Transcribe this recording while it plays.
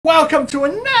Welcome to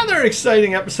another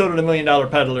exciting episode of the $1 Million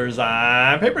Peddlers.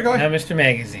 I'm Paperboy. I'm Mr.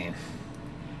 Magazine.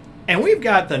 And we've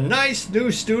got the nice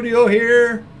new studio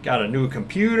here. Got a new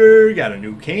computer, got a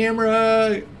new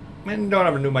camera. And don't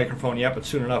have a new microphone yet, but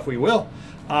soon enough we will.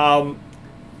 And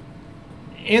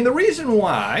the reason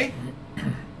why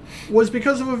was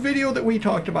because of a video that we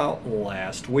talked about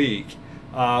last week,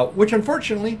 which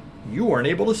unfortunately you weren't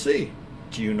able to see.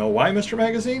 Do you know why, Mr.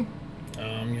 Magazine?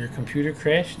 Your computer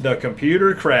crashed? The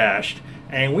computer crashed,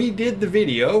 and we did the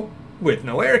video with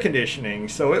no air conditioning,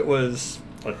 so it was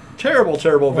a terrible,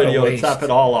 terrible video to top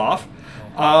it all off.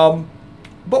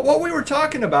 But what we were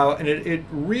talking about, and it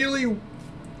really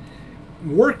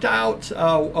worked out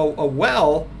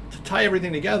well to tie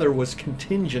everything together, was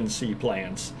contingency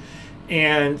plans.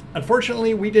 And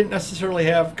unfortunately, we didn't necessarily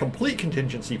have complete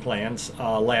contingency plans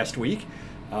last week.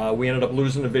 We ended up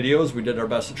losing the videos. We did our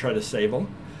best to try to save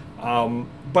them.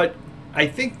 But I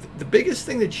think the biggest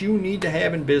thing that you need to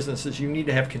have in business is you need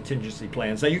to have contingency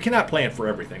plans. Now, you cannot plan for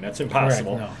everything. That's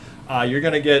impossible. Correct, no. You're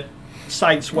going to get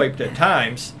sideswiped at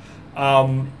times.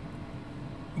 But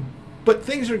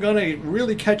things are going to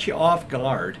really catch you off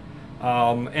guard.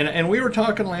 And we were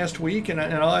talking last week, and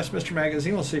I'll ask Mr.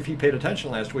 Magazine, we'll see if he paid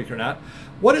attention last week or not.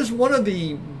 What is one of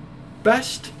the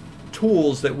best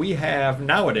tools that we have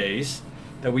nowadays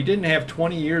that we didn't have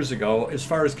 20 years ago as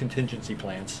far as contingency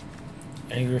plans?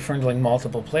 Are you referring to like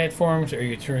multiple platforms, or are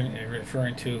you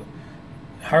referring to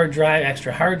hard drive,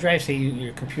 extra hard drive, say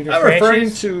your computer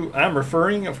crashes? I'm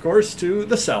referring, of course, to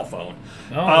the cell phone.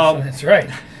 Oh, that's right.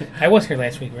 I was here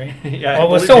last week, right? Yeah. Oh, it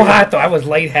was so hot, though. I was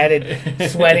lightheaded,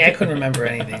 sweating. I couldn't remember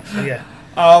anything. So, yeah.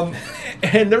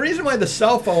 And the reason why the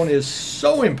cell phone is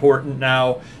so important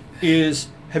now is,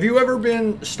 have you ever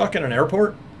been stuck in an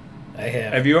airport? I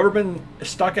have. Have you ever been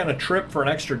stuck on a trip for an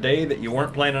extra day that you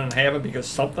weren't planning on having because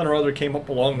something or other came up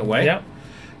along the way? Yep.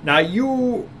 Now,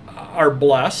 you are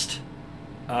blessed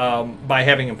by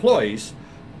having employees,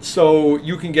 so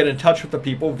you can get in touch with the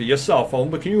people via cell phone.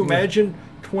 But can you imagine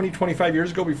 20, 25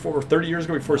 years ago, before 30 years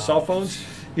ago, before cell phones?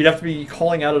 You'd have to be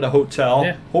calling out at a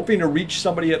hotel, hoping to reach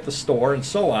somebody at the store, and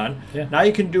so on. Yeah. Now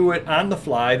you can do it on the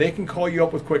fly. They can call you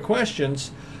up with quick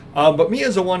questions. But me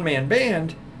as a one-man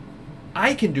band,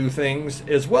 I can do things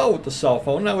as well with the cell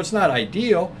phone. Now, it's not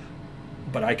ideal,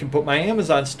 but I can put my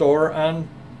Amazon store on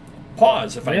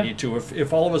pause if I need to.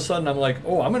 If all of a sudden I'm like,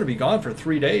 oh, I'm going to be gone for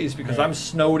 3 days because I'm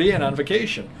snowed in on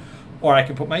vacation. Or I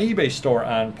can put my eBay store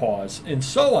on pause, and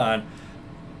so on.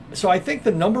 So I think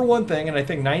the number one thing, and I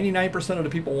think 99% of the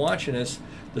people watching this,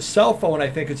 the cell phone, I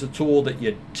think, is a tool that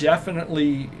you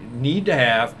definitely need to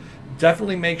have.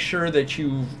 Definitely make sure that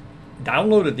you've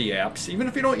downloaded the apps, even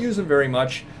if you don't use them very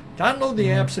much. Download the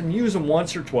apps and use them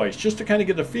once or twice just to kind of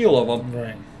get a feel of them.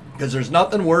 Right. Because there's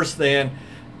nothing worse than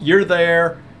you're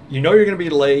there, you know you're going to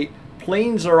be late,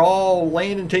 planes are all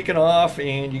landing, taking off,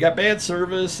 and you got bad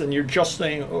service, and you're just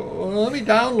saying, oh, let me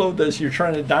download this. You're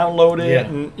trying to download it,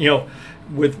 and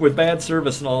with bad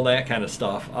service and all that kind of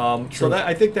stuff. So that,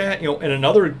 I think that, and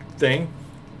another thing,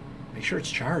 make sure it's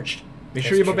charged. Make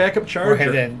sure you have a backup charger. Or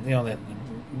have that, that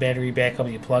battery backup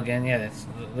you plug in. Yeah,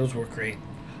 those work great.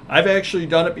 I've actually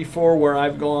done it before where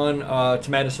I've gone to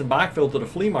Madison Bachville to the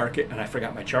flea market and I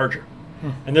forgot my charger.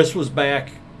 And this was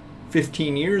back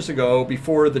 15 years ago,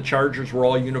 before the chargers were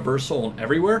all universal and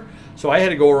everywhere. So I had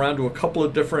to go around to a couple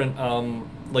of different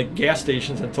like gas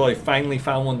stations until I finally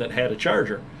found one that had a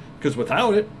charger. Because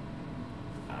without it,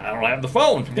 I don't have the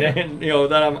phone. And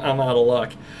then I'm out of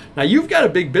luck. Now, you've got a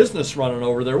big business running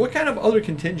over there. What kind of other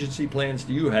contingency plans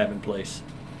do you have in place?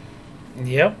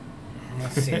 Yep.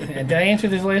 Let's see. Did I answer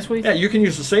this last week? Yeah, you can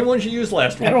use the same ones you used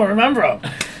last week. I don't remember them.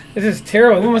 This is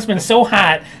terrible. It must have been so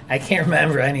hot, I can't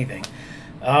remember anything.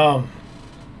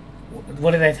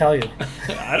 What did I tell you?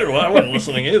 I don't know. I wasn't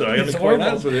listening either. I got to be quite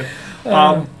honest with you.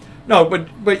 No,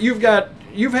 but you've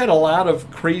had a lot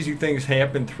of crazy things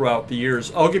happen throughout the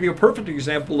years. I'll give you a perfect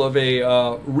example of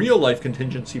a real life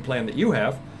contingency plan that you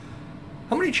have.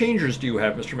 How many changers do you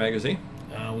have, Mr. Magazine?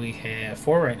 We have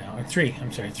 4 right now. Or 3.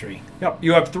 I'm sorry, 3. Yep,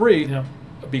 you have 3. Yep.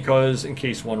 Because in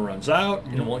case one runs out,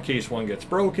 in case one gets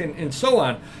broken, and so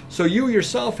on. So you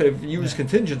yourself have used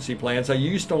contingency plans. I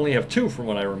used to only have 2 from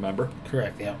what I remember.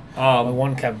 Correct, yeah.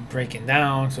 One kept breaking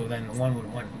down, so then one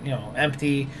would went,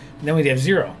 empty, and then we'd have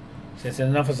 0. So I said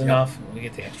enough is enough, we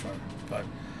get the extra one. But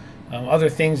other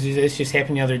things, this just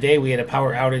happened the other day. We had a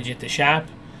power outage at the shop.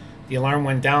 The alarm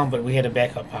went down, but we had a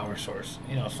backup power source.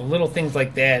 So little things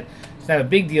like that. It's not a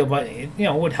big deal, but it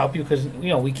would help you because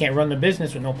we can't run the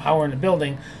business with no power in the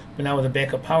building. But now with a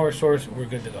backup power source, we're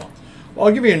good to go. Well,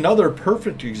 I'll give you another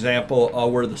perfect example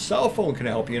where the cell phone can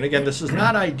help you. And again, this is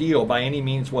not ideal by any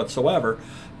means whatsoever,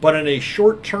 But in a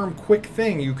short-term, quick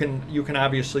thing, you can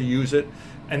obviously use it,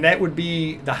 and that would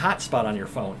be the hotspot on your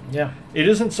phone. Yeah. It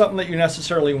isn't something that you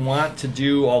necessarily want to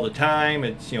do all the time.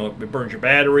 It's, it burns your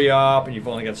battery up, and you've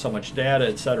only got so much data,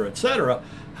 et cetera, et cetera.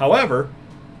 However,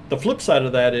 the flip side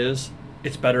of that is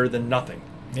it's better than nothing.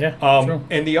 Yeah. True.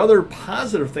 And the other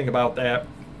positive thing about that,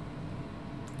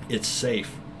 it's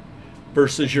safe.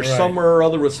 Versus you're somewhere or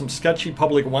other with some sketchy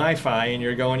public Wi-Fi, and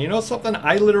you're going, you know something?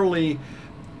 I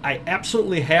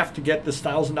absolutely have to get this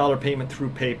 $1,000 payment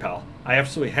through PayPal. I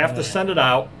absolutely have to send it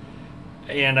out.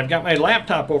 And I've got my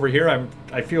laptop over here.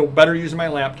 I feel better using my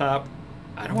laptop.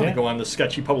 I don't want to go on the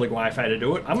sketchy public Wi-Fi to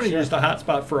do it. I'm going to use the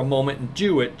hotspot for a moment and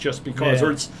do it just because,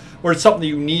 or it's something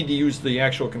you need to use the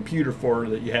actual computer for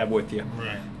that you have with you.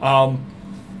 Right.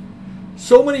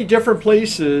 So many different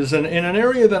places, and in an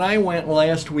area that I went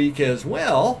last week as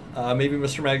well, maybe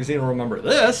Mr. Magazine will remember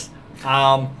this,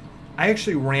 I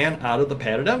actually ran out of the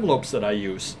padded envelopes that I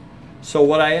use. So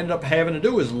what I ended up having to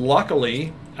do is,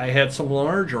 luckily, I had some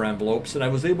larger envelopes, and I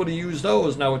was able to use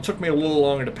those. Now, it took me a little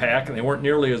longer to pack, and they weren't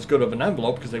nearly as good of an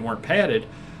envelope because they weren't padded,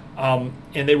 and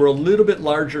they were a little bit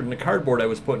larger than the cardboard I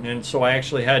was putting in, so I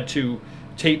actually had to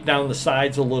tape down the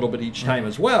sides a little bit each time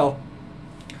as well.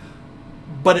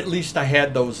 But at least I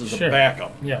had those as a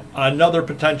backup. Yeah. Another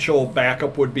potential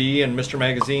backup would be, and Mr.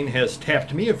 Magazine has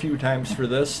tapped me a few times for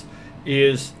this,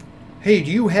 is, hey, do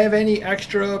you have any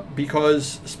extra?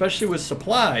 Because especially with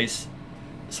supplies,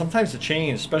 sometimes the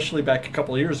chain, especially back a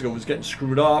couple of years ago, was getting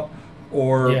screwed up,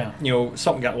 or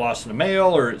something got lost in the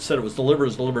mail, or it said it was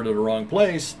delivered to the wrong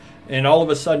place, and all of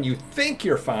a sudden you think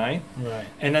you're fine,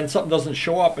 and then something doesn't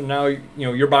show up, and now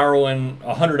you're borrowing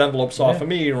 100 envelopes off of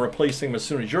me and replacing them as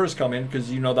soon as yours come in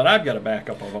because you know that I've got a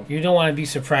backup of them. You don't want to be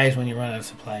surprised when you run out of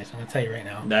supplies. I'm going to tell you right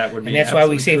now. That would be, and that's why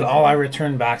we save all our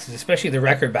return boxes, especially the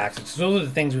record boxes. Those are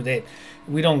the things that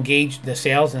we don't gauge the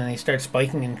sales, and then they start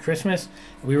spiking in Christmas.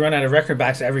 We run out of record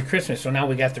boxes every Christmas, so now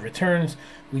we got the returns.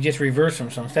 We just reverse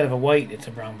them, so instead of a white, it's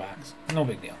a brown box. No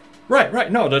big deal.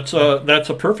 Right. No, that's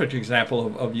a perfect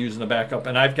example of using the backup.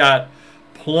 And I've got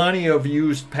plenty of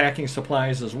used packing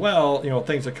supplies as well,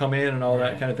 things that come in and all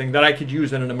that kind of thing that I could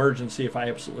use in an emergency if I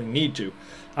absolutely need to.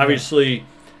 Obviously,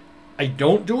 I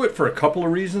don't do it for a couple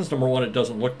of reasons. Number one, it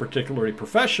doesn't look particularly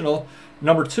professional.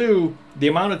 Number two, the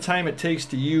amount of time it takes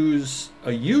to use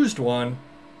a used one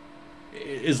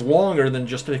is longer than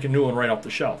just take a new one right off the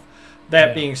shelf.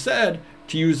 That being said,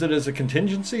 to use it as a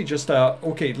contingency, just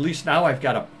okay, at least now I've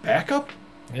got a backup.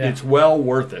 It's well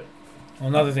worth it. Well,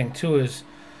 another thing too is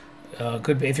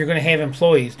if you're going to have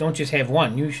employees, don't just have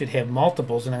one. You should have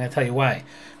multiples, and I'm going to tell you why.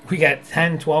 We got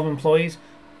 10, 12 employees.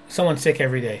 Someone's sick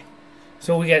every day,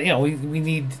 so we got we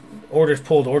need orders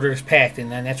pulled, orders packed, and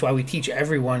then that's why we teach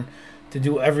everyone to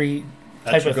do every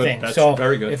type of thing. That's so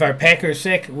very good. If our packer is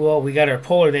sick, well, we got our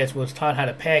puller that was taught how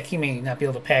to pack. He may not be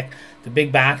able to pack the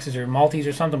big boxes or multis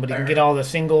or something, but he can get all the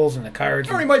singles and the cards.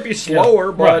 Or he might be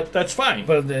slower, but that's fine.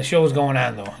 But the show's going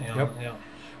on, though.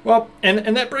 Well,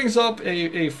 and that brings up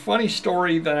a funny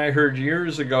story that I heard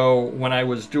years ago when I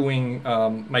was doing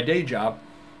my day job.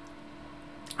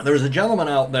 There was a gentleman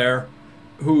out there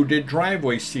who did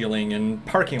driveway sealing and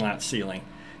parking lot sealing,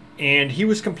 and he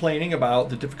was complaining about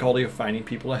the difficulty of finding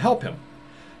people to help him.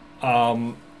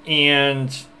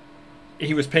 And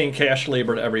he was paying cash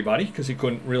labor to everybody because he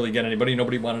couldn't really get anybody.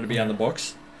 Nobody wanted to be on the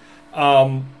books.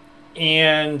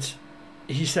 And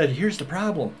he said, here's the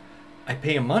problem. I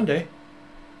pay them Monday.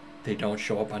 They don't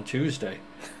show up on Tuesday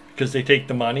because they take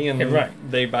the money and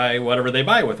they buy whatever they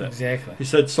buy with it. Exactly. He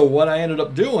said, so what I ended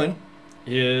up doing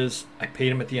is I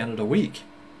paid them at the end of the week.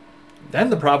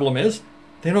 Then the problem is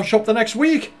they don't show up the next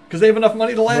week because they have enough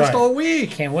money to last all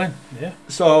week. Can't win. Yeah.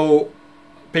 So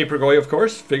Papergoy, of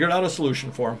course, figured out a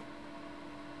solution for him.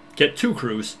 Get 2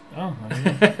 crews. Oh, I was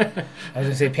going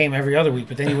to say pay him every other week,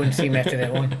 but then you wouldn't see him after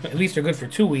that one. At least they're good for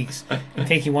 2 weeks and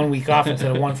take you 1 week off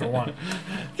instead of 1 for 1.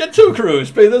 Get 2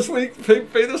 crews. Pay this week, pay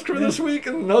this crew this week,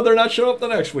 and no, they're not showing up the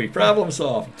next week. Problem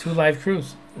solved. 2 live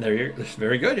crews. There you go.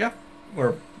 Very good, yeah.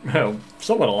 Or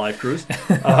somewhat a live crews.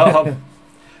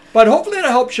 But hopefully that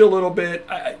helps you a little bit.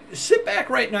 Sit back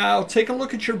right now, take a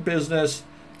look at your business.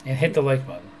 And hit the like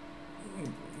button.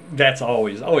 That's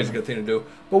always a good thing to do.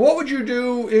 But what would you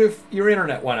do if your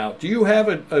internet went out? Do you have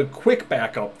a quick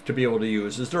backup to be able to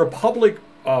use? Is there a public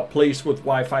place with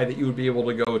Wi-Fi that you would be able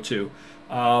to go to?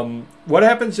 What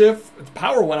happens if the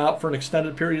power went out for an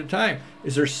extended period of time?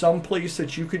 Is there some place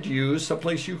that you could use, some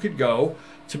place you could go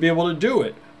to be able to do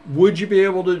it? Would you be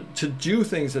able to do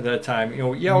things at that time?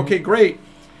 Okay, great.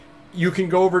 You can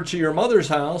go over to your mother's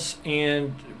house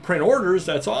and print orders.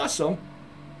 That's awesome.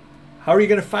 How are you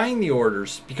going to find the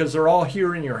orders? Because they're all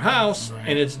here in your house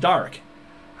and it's dark.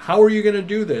 How are you going to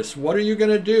do this? What are you going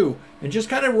to do? And just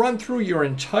kind of run through your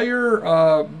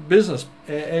entire business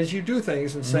as you do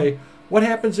things and say, what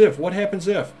happens if? What happens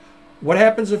if? What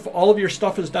happens if all of your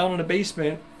stuff is down in the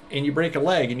basement and you break a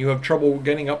leg and you have trouble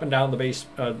getting up and down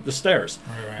the stairs?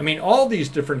 Right. I mean, all these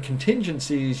different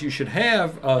contingencies, you should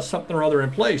have something or other in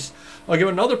place. I'll give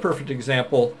another perfect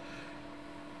example.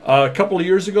 A couple of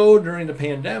years ago during the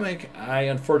pandemic, I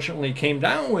unfortunately came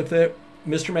down with it.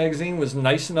 Mr. Magazine was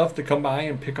nice enough to come by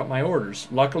and pick up my orders.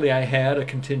 Luckily, I had a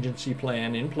contingency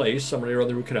plan in place, somebody or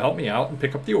other who could help me out and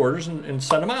pick up the orders and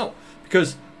send them out,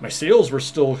 because my sales were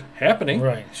still happening.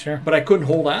 Right, sure. But I couldn't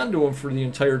hold on to them for the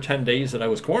entire 10 days that I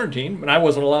was quarantined, and I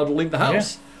wasn't allowed to leave the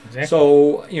house. Yeah, exactly.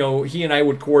 So, he and I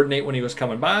would coordinate when he was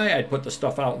coming by. I'd put the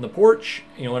stuff out in the porch,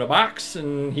 in a box,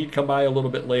 and he'd come by a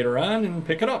little bit later on and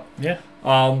pick it up. Yeah.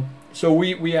 So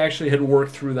we actually had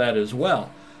worked through that as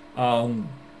well.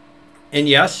 And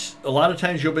yes, a lot of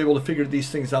times you'll be able to figure these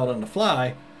things out on the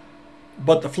fly,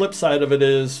 but the flip side of it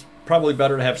is probably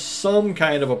better to have some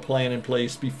kind of a plan in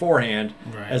place beforehand,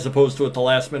 as opposed to at the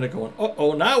last minute going,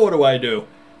 oh, now what do I do?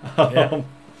 Yeah.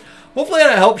 Hopefully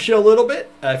that helps you a little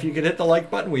bit. If you could hit the like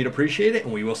button, we'd appreciate it,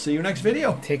 and we will see you next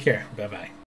video. Take care. Bye-bye.